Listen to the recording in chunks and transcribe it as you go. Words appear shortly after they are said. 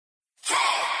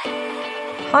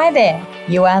Hi there,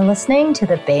 you are listening to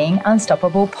the Being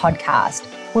Unstoppable podcast,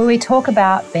 where we talk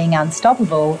about being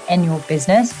unstoppable in your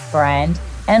business, brand,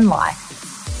 and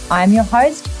life. I'm your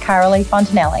host, Carolee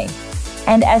Fontanelli,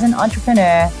 and as an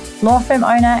entrepreneur, law firm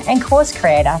owner, and course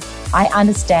creator, I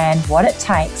understand what it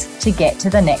takes to get to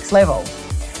the next level.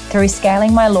 Through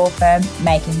scaling my law firm,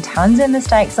 making tons of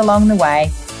mistakes along the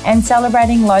way, and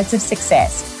celebrating loads of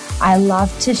success, I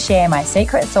love to share my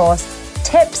secret sauce,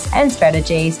 tips and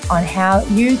strategies on how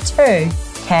you too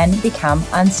can become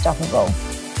unstoppable.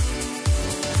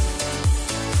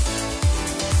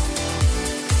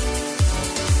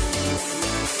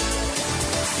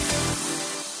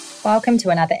 Welcome to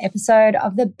another episode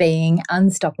of the Being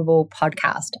Unstoppable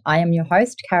podcast. I am your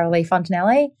host, Carolee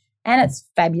Fontanelli, and it's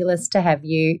fabulous to have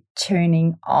you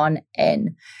tuning on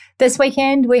in. This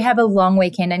weekend, we have a long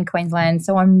weekend in Queensland,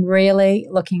 so I'm really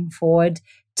looking forward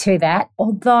to that.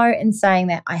 Although in saying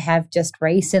that, I have just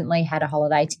recently had a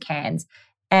holiday to Cairns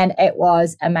and it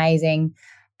was amazing.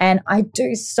 And I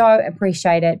do so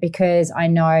appreciate it because I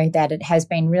know that it has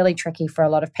been really tricky for a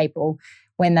lot of people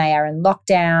when they are in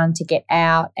lockdown to get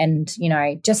out, and, you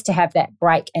know, just to have that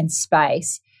break and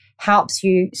space helps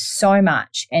you so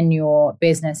much in your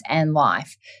business and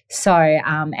life. So,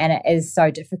 and it is so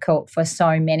difficult for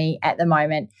so many at the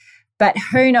moment. But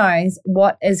who knows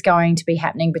what is going to be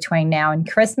happening between now and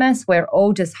Christmas? We're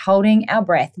all just holding our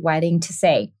breath, waiting to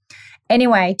see.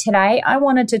 Anyway, today I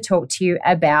wanted to talk to you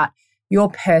about your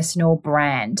personal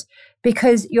brand,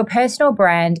 because your personal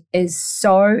brand is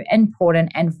so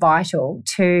important and vital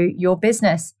to your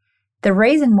business. The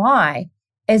reason why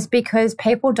is because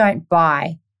people don't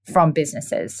buy from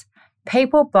businesses.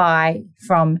 People buy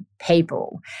from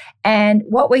people. And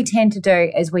what we tend to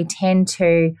do is we tend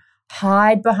to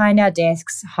hide behind our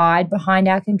desks, hide behind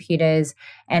our computers,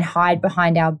 and hide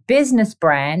behind our business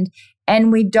brand.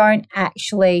 And we don't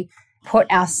actually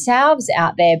put ourselves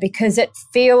out there because it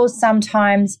feels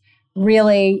sometimes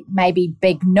really maybe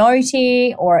big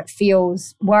notey, or it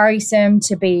feels worrisome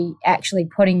to be actually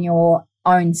putting your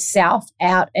own self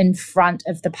out in front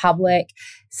of the public.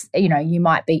 You know, you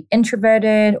might be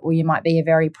introverted or you might be a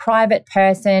very private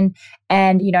person.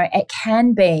 And, you know, it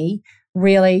can be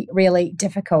really, really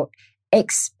difficult,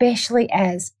 especially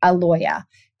as a lawyer.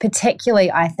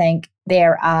 Particularly, I think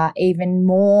there are even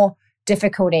more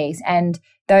difficulties, and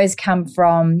those come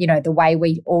from, you know, the way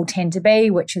we all tend to be,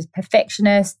 which is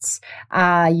perfectionists.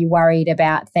 Are you worried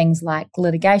about things like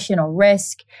litigation or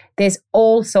risk? There's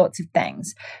all sorts of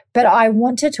things. But I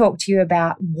want to talk to you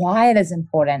about why it is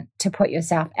important to put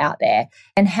yourself out there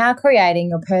and how creating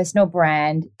your personal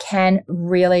brand can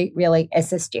really, really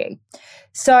assist you.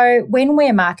 So when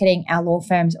we're marketing our law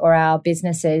firms or our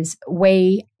businesses,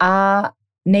 we are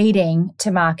needing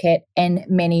to market in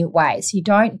many ways. You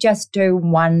don't just do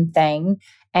one thing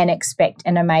and expect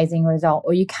an amazing result,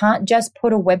 or you can't just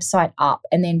put a website up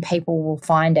and then people will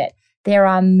find it. There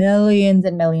are millions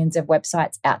and millions of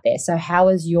websites out there. So how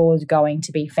is yours going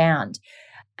to be found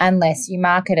unless you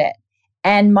market it?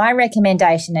 And my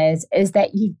recommendation is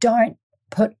that you don't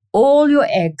put all your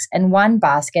eggs in one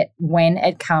basket when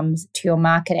it comes to your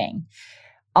marketing.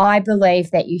 I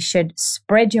believe that you should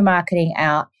spread your marketing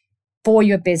out for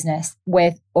your business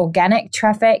with organic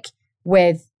traffic,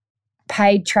 with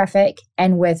paid traffic,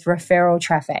 and with referral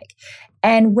traffic.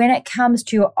 And when it comes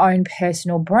to your own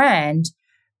personal brand,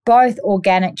 both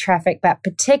organic traffic, but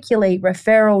particularly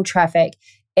referral traffic,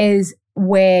 is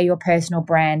where your personal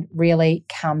brand really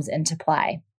comes into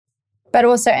play. But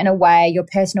also, in a way, your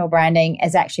personal branding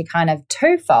is actually kind of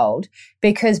twofold,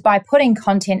 because by putting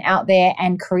content out there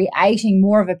and creating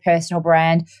more of a personal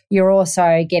brand, you're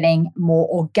also getting more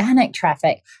organic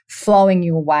traffic flowing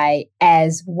your way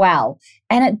as well.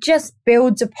 And it just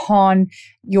builds upon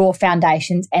your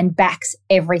foundations and backs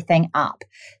everything up.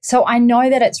 So I know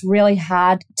that it's really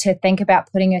hard to think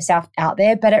about putting yourself out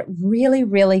there, but it really,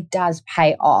 really does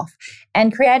pay off.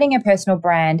 And creating a personal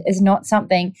brand is not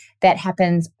something that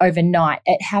happens overnight.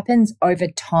 It happens over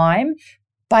time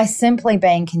by simply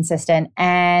being consistent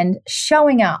and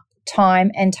showing up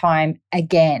time and time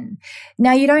again.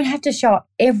 Now, you don't have to show up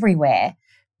everywhere.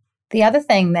 The other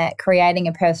thing that creating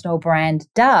a personal brand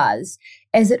does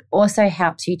is it also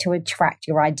helps you to attract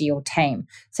your ideal team.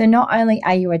 So not only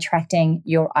are you attracting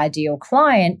your ideal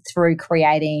client through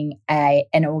creating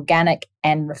an organic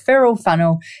and referral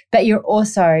funnel, but you're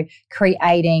also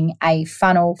creating a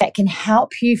funnel that can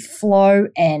help you flow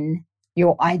in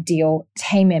your ideal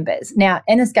team members. Now,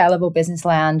 in the Scalable Business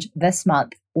Lounge this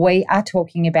month, we are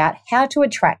talking about how to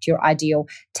attract your ideal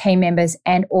team members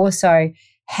and also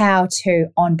how to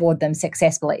onboard them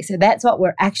successfully. So that's what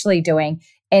we're actually doing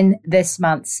in this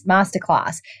month's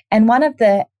masterclass. And one of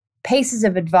the pieces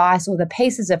of advice or the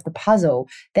pieces of the puzzle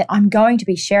that I'm going to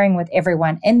be sharing with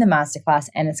everyone in the masterclass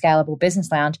and the Scalable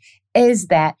Business Lounge is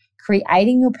that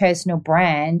creating your personal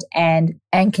brand and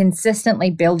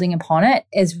consistently building upon it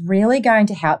is really going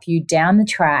to help you down the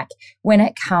track when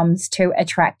it comes to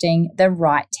attracting the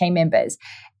right team members.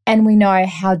 And we know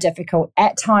how difficult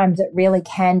at times it really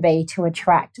can be to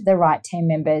attract the right team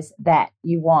members that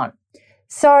you want.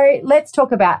 So let's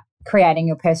talk about creating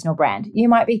your personal brand. You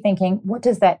might be thinking, what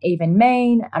does that even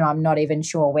mean? And I'm not even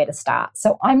sure where to start.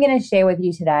 So I'm going to share with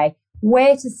you today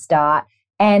where to start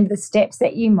and the steps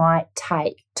that you might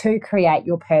take to create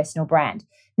your personal brand.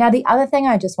 Now, the other thing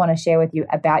I just want to share with you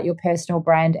about your personal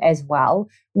brand as well,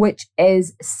 which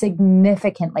is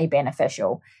significantly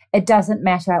beneficial. It doesn't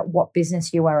matter what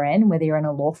business you are in, whether you're in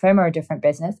a law firm or a different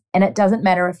business, and it doesn't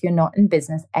matter if you're not in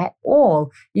business at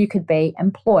all. You could be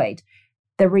employed.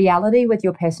 The reality with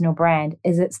your personal brand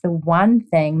is it's the one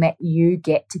thing that you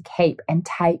get to keep and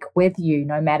take with you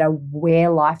no matter where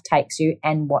life takes you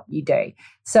and what you do.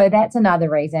 So that's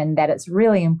another reason that it's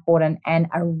really important and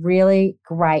a really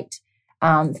great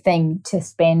thing to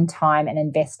spend time and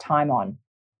invest time on.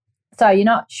 So you're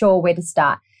not sure where to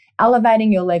start.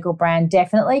 Elevating your legal brand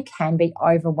definitely can be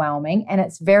overwhelming, and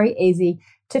it's very easy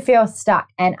to feel stuck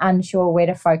and unsure where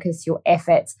to focus your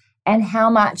efforts and how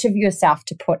much of yourself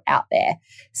to put out there.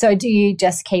 So do you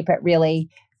just keep it really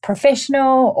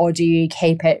professional, or do you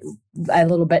keep it a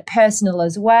little bit personal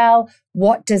as well?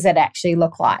 What does it actually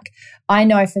look like? I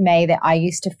know for me that I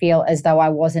used to feel as though I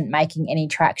wasn't making any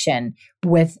traction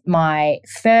with my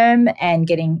firm and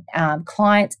getting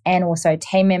clients and also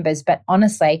team members. But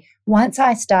honestly, once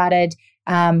I started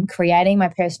creating my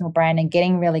personal brand and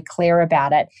getting really clear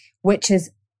about it, which is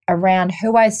around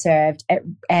who I served,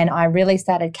 and I really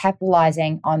started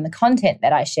capitalizing on the content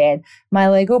that I shared, my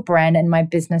legal brand and my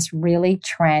business really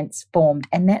transformed.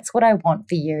 And that's what I want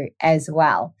for you as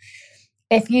well.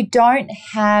 If you don't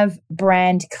have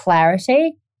brand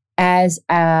clarity as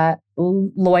a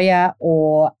lawyer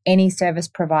or any service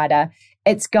provider,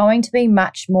 it's going to be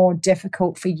much more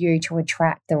difficult for you to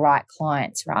attract the right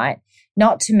clients, right?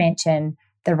 Not to mention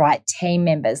the right team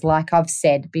members, like I've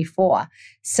said before.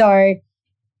 So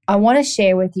I want to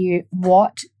share with you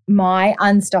what my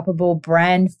unstoppable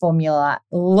brand formula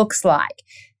looks like.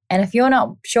 And if you're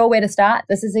not sure where to start,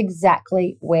 this is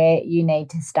exactly where you need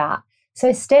to start.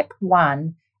 So step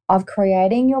one of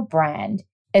creating your brand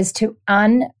is to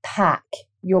unpack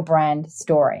your brand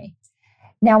story.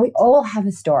 Now, we all have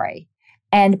a story.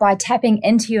 And by tapping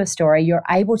into your story, you're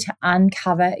able to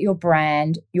uncover your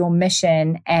brand, your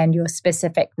mission, and your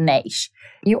specific niche.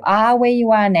 You are where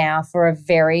you are now for a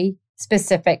very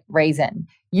specific reason.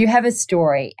 You have a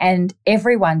story, and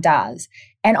everyone does.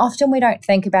 And often we don't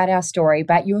think about our story,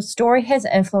 but your story has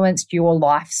influenced your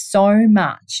life so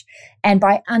much. And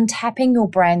by untapping your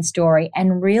brand story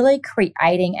and really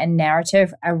creating a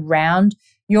narrative around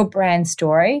your brand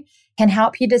story can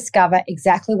help you discover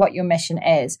exactly what your mission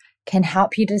is, can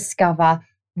help you discover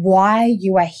why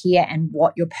you are here and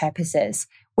what your purpose is,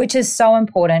 which is so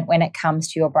important when it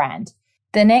comes to your brand.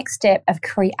 The next step of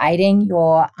creating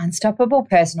your unstoppable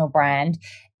personal brand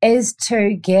is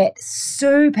to get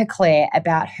super clear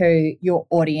about who your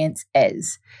audience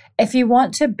is. If you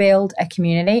want to build a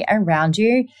community around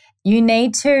you, you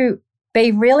need to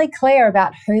be really clear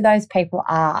about who those people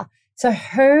are. So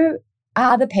who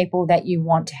are the people that you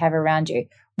want to have around you?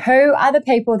 Who are the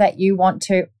people that you want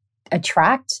to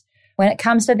attract when it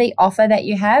comes to the offer that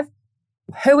you have?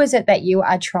 Who is it that you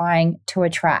are trying to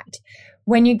attract?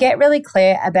 When you get really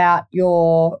clear about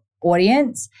your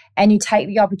audience and you take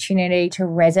the opportunity to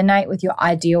resonate with your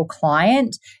ideal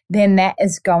client, then that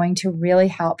is going to really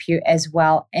help you as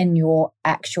well in your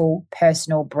actual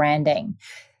personal branding.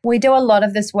 We do a lot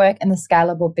of this work in the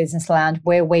Scalable Business Lounge,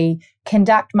 where we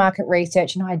conduct market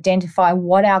research and identify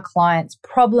what our clients'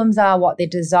 problems are, what their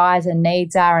desires and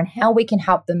needs are, and how we can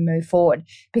help them move forward.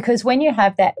 Because when you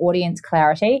have that audience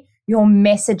clarity, your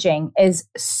messaging is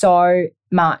so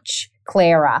much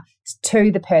clearer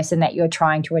to the person that you're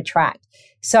trying to attract.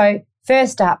 So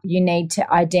first up, you need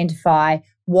to identify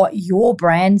what your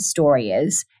brand story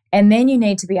is, and then you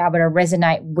need to be able to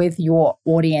resonate with your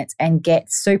audience and get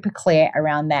super clear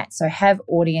around that. So have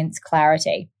audience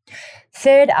clarity.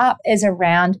 Third up is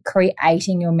around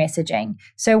creating your messaging.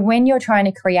 So when you're trying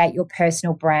to create your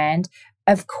personal brand,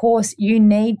 of course, you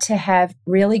need to have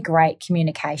really great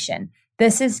communication.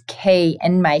 This is key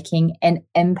in making an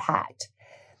impact.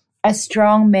 A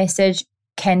strong message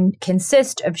can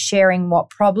consist of sharing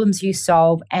what problems you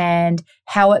solve and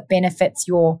how it benefits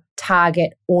your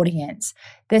target audience.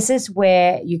 This is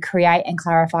where you create and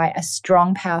clarify a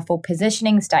strong, powerful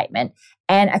positioning statement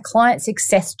and a client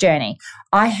success journey.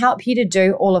 I help you to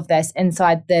do all of this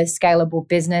inside the Scalable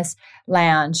Business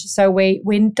Lounge. So we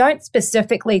don't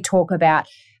specifically talk about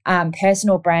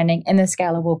personal branding in the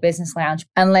Scalable Business Lounge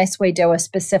unless we do a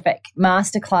specific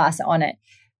masterclass on it.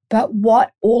 But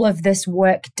what all of this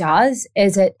work does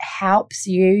is it helps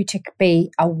you to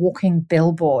be a walking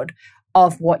billboard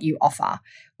of what you offer,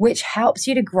 which helps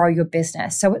you to grow your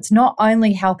business. So it's not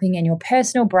only helping in your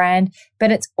personal brand,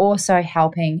 but it's also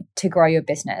helping to grow your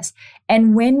business.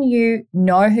 And when you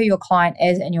know who your client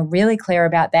is and you're really clear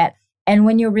about that, and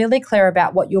when you're really clear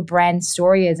about what your brand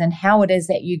story is and how it is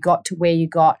that you got to where you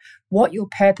got, what your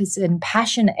purpose and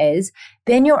passion is,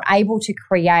 then you're able to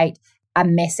create a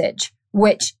message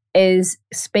which is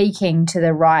speaking to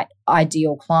the right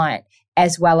ideal client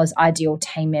as well as ideal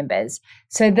team members.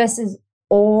 So this is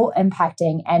all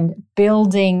impacting and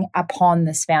building upon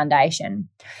this foundation.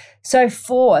 So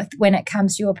fourth, when it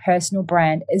comes to your personal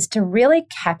brand, is to really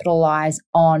capitalize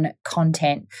on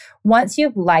content. Once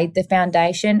you've laid the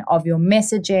foundation of your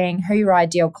messaging, who your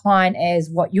ideal client is,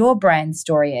 what your brand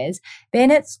story is, then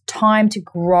it's time to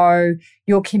grow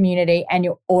your community and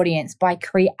your audience by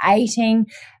creating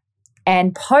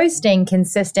and posting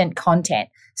consistent content.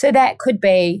 So that could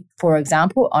be, for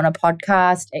example, on a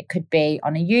podcast, it could be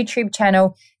on a YouTube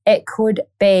channel, it could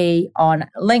be on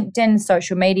LinkedIn,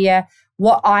 social media.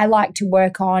 What I like to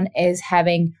work on is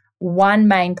having one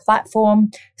main platform.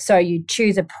 So you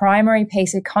choose a primary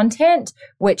piece of content,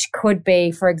 which could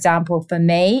be, for example, for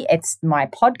me, it's my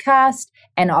podcast.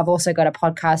 And I've also got a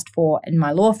podcast in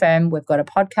my law firm, we've got a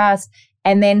podcast.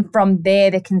 And then from there,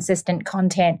 the consistent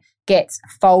content gets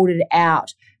folded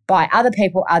out by other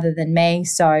people other than me.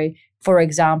 So, for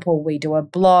example, we do a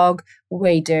blog,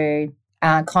 we do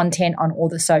content on all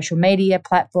the social media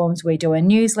platforms, we do a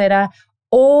newsletter.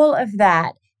 All of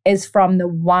that is from the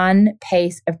one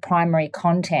piece of primary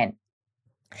content,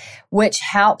 which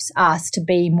helps us to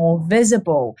be more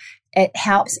visible. It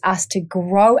helps us to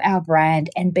grow our brand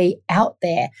and be out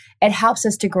there. It helps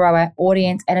us to grow our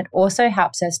audience, and it also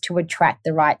helps us to attract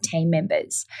the right team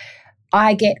members.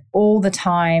 I get all the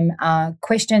time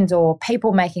questions or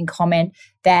people making comment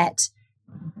that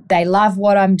they love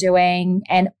what I'm doing,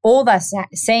 and all they're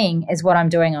seeing is what I'm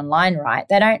doing online, right?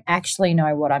 They don't actually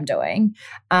know what I'm doing,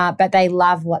 but they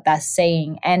love what they're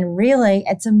seeing. And really,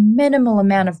 it's a minimal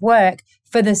amount of work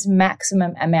for this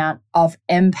maximum amount of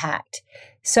impact.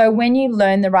 So when you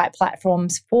learn the right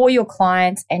platforms for your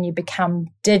clients and you become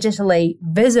digitally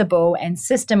visible and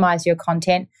systemize your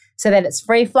content so that it's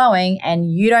free flowing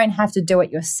and you don't have to do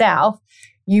it yourself,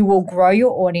 you will grow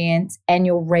your audience and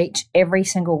you'll reach every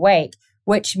single week,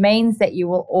 which means that you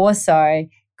will also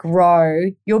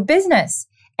grow your business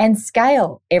and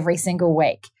scale every single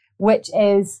week, which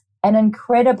is an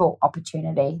incredible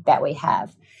opportunity that we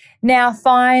have. Now,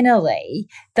 finally,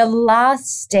 the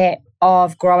last step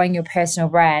of growing your personal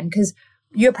brand, because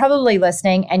you're probably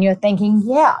listening and you're thinking,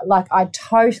 yeah, like I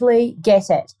totally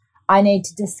get it. I need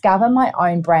to discover my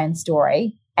own brand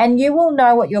story, and you will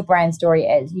know what your brand story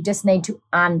is. You just need to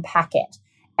unpack it.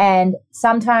 And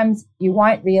sometimes you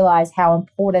won't realize how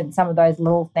important some of those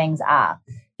little things are.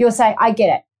 You'll say, I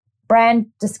get it. Brand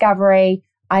discovery.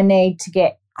 I need to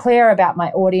get clear about my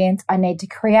audience. I need to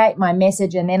create my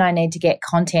message, and then I need to get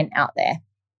content out there.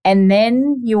 And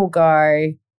then you'll go,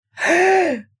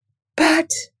 but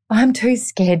I'm too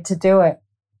scared to do it.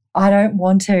 I don't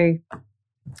want to.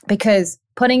 Because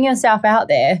putting yourself out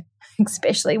there,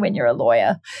 especially when you're a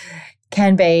lawyer,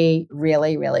 can be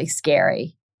really, really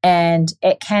scary. And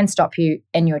it can stop you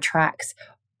in your tracks.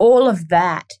 All of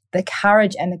that, the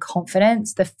courage and the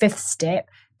confidence, the fifth step,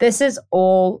 this is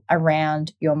all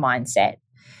around your mindset.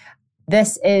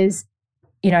 This is,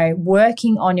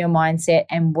 working on your mindset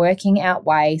and working out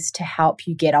ways to help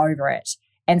you get over it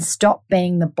and stop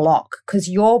being the block, because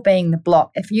you're being the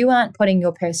block. If you aren't putting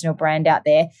your personal brand out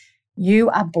there, you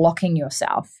are blocking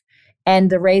yourself. And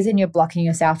the reason you're blocking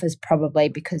yourself is probably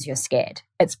because you're scared.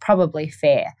 It's probably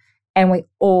fair. And we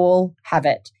all have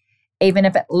it. Even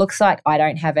if it looks like I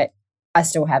don't have it, I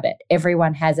still have it.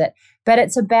 Everyone has it. But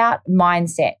it's about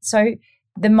mindset. So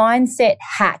the mindset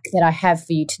hack that I have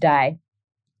for you today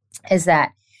is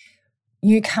that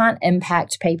you can't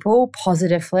impact people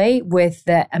positively with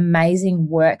the amazing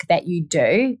work that you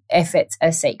do if it's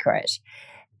a secret.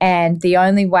 And the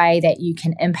only way that you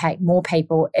can impact more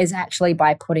people is actually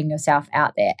by putting yourself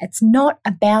out there. It's not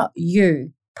about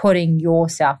you putting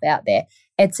yourself out there.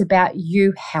 It's about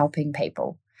you helping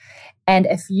people. And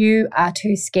if you are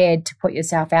too scared to put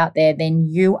yourself out there, then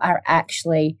you are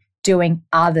actually doing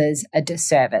others a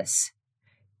disservice.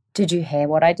 Did you hear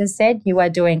what I just said? You are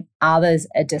doing others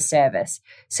a disservice.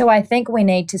 So I think we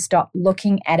need to stop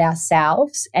looking at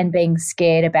ourselves and being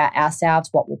scared about ourselves.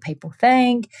 What will people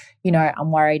think? I'm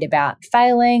worried about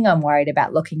failing. I'm worried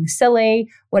about looking silly,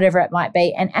 whatever it might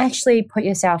be. And actually put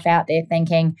yourself out there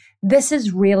thinking, this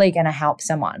is really going to help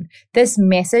someone. This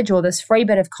message or this free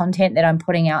bit of content that I'm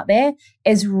putting out there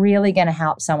is really going to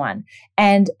help someone.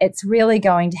 And it's really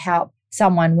going to help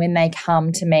someone when they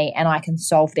come to me and I can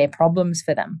solve their problems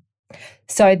for them.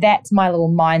 So that's my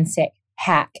little mindset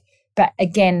hack. But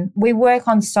again, we work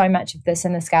on so much of this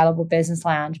in the Scalable Business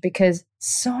Lounge because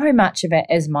so much of it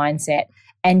is mindset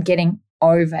and getting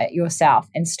over yourself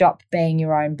and stop being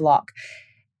your own block.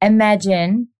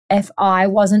 Imagine if I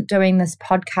wasn't doing this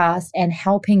podcast and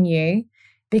helping you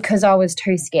because I was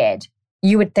too scared.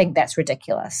 You would think that's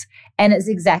ridiculous. And it's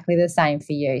exactly the same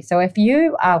for you. So if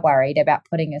you are worried about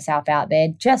putting yourself out there,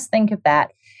 just think of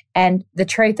that. And the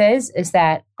truth is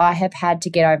that I have had to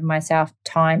get over myself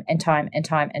time and time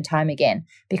again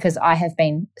because I have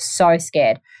been so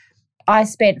scared. I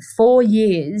spent 4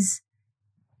 years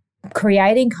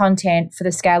creating content for the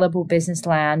Scalable Business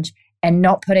Lounge and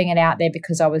not putting it out there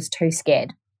because I was too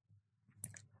scared.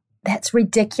 That's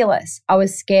ridiculous. I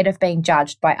was scared of being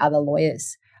judged by other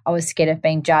lawyers. I was scared of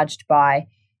being judged by,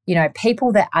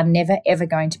 people that are never, ever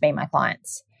going to be my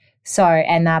clients. So,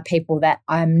 and they're people that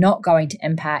I'm not going to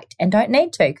impact and don't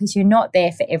need to because you're not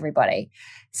there for everybody.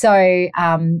 So,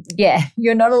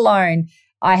 you're not alone.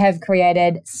 I have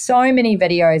created so many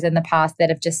videos in the past that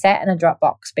have just sat in a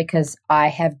Dropbox because I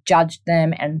have judged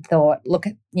them and thought, look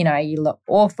at, you look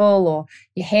awful, or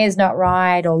your hair's not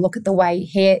right, or look at the way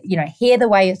hear the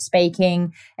way you're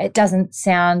speaking. It doesn't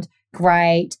sound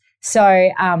great. So,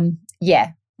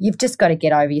 you've just got to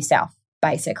get over yourself,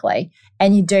 basically.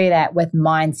 And you do that with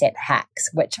mindset hacks,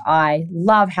 which I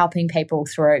love helping people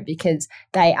through because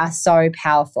they are so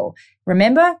powerful.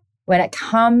 Remember, when it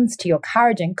comes to your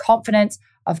courage and confidence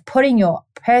of putting your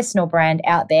personal brand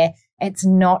out there, it's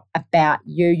not about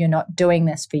you. You're not doing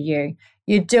this for you.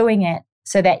 You're doing it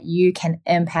so that you can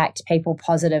impact people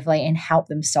positively and help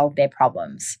them solve their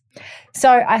problems.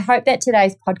 So I hope that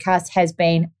today's podcast has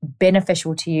been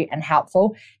beneficial to you and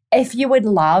helpful. If you would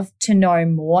love to know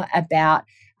more about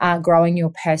growing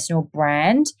your personal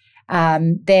brand,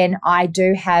 then I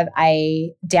do have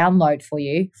a download for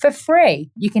you for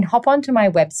free. You can hop onto my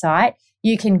website.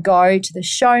 You can go to the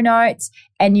show notes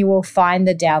and you will find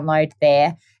the download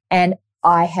there. And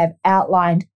I have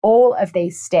outlined all of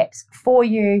these steps for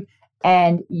you,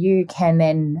 and you can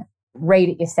then read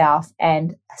it yourself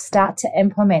and start to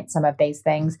implement some of these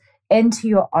things into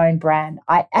your own brand.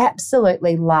 I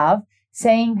absolutely love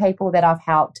seeing people that I've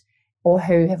helped or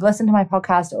who have listened to my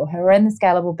podcast or who are in the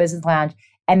Scalable Business Lounge,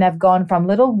 and they've gone from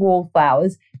little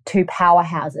wallflowers to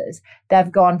powerhouses.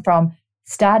 They've gone from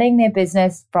starting their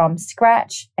business from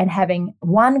scratch and having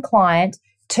one client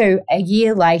to a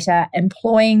year later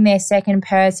employing their second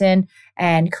person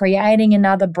and creating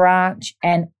another branch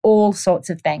and all sorts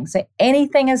of things. So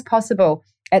anything is possible.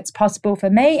 It's possible for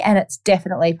me, and it's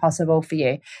definitely possible for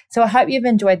you. So I hope you've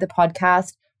enjoyed the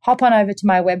podcast. Hop on over to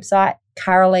my website,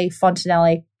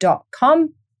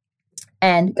 caroleefontanelli.com,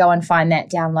 and go and find that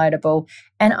downloadable.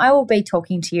 And I will be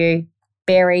talking to you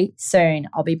very soon.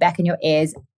 I'll be back in your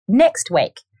ears next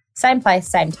week. Same place,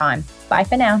 same time. Bye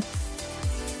for now.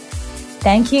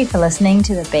 Thank you for listening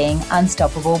to the Being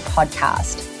Unstoppable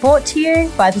podcast, brought to you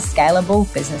by the Scalable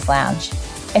Business Lounge.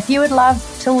 If you would love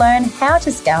to learn how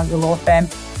to scale your law firm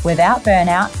without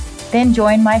burnout, then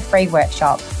join my free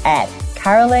workshop at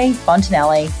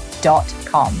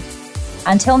caroleefontanelli.com.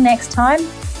 Until next time,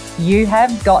 you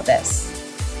have got this.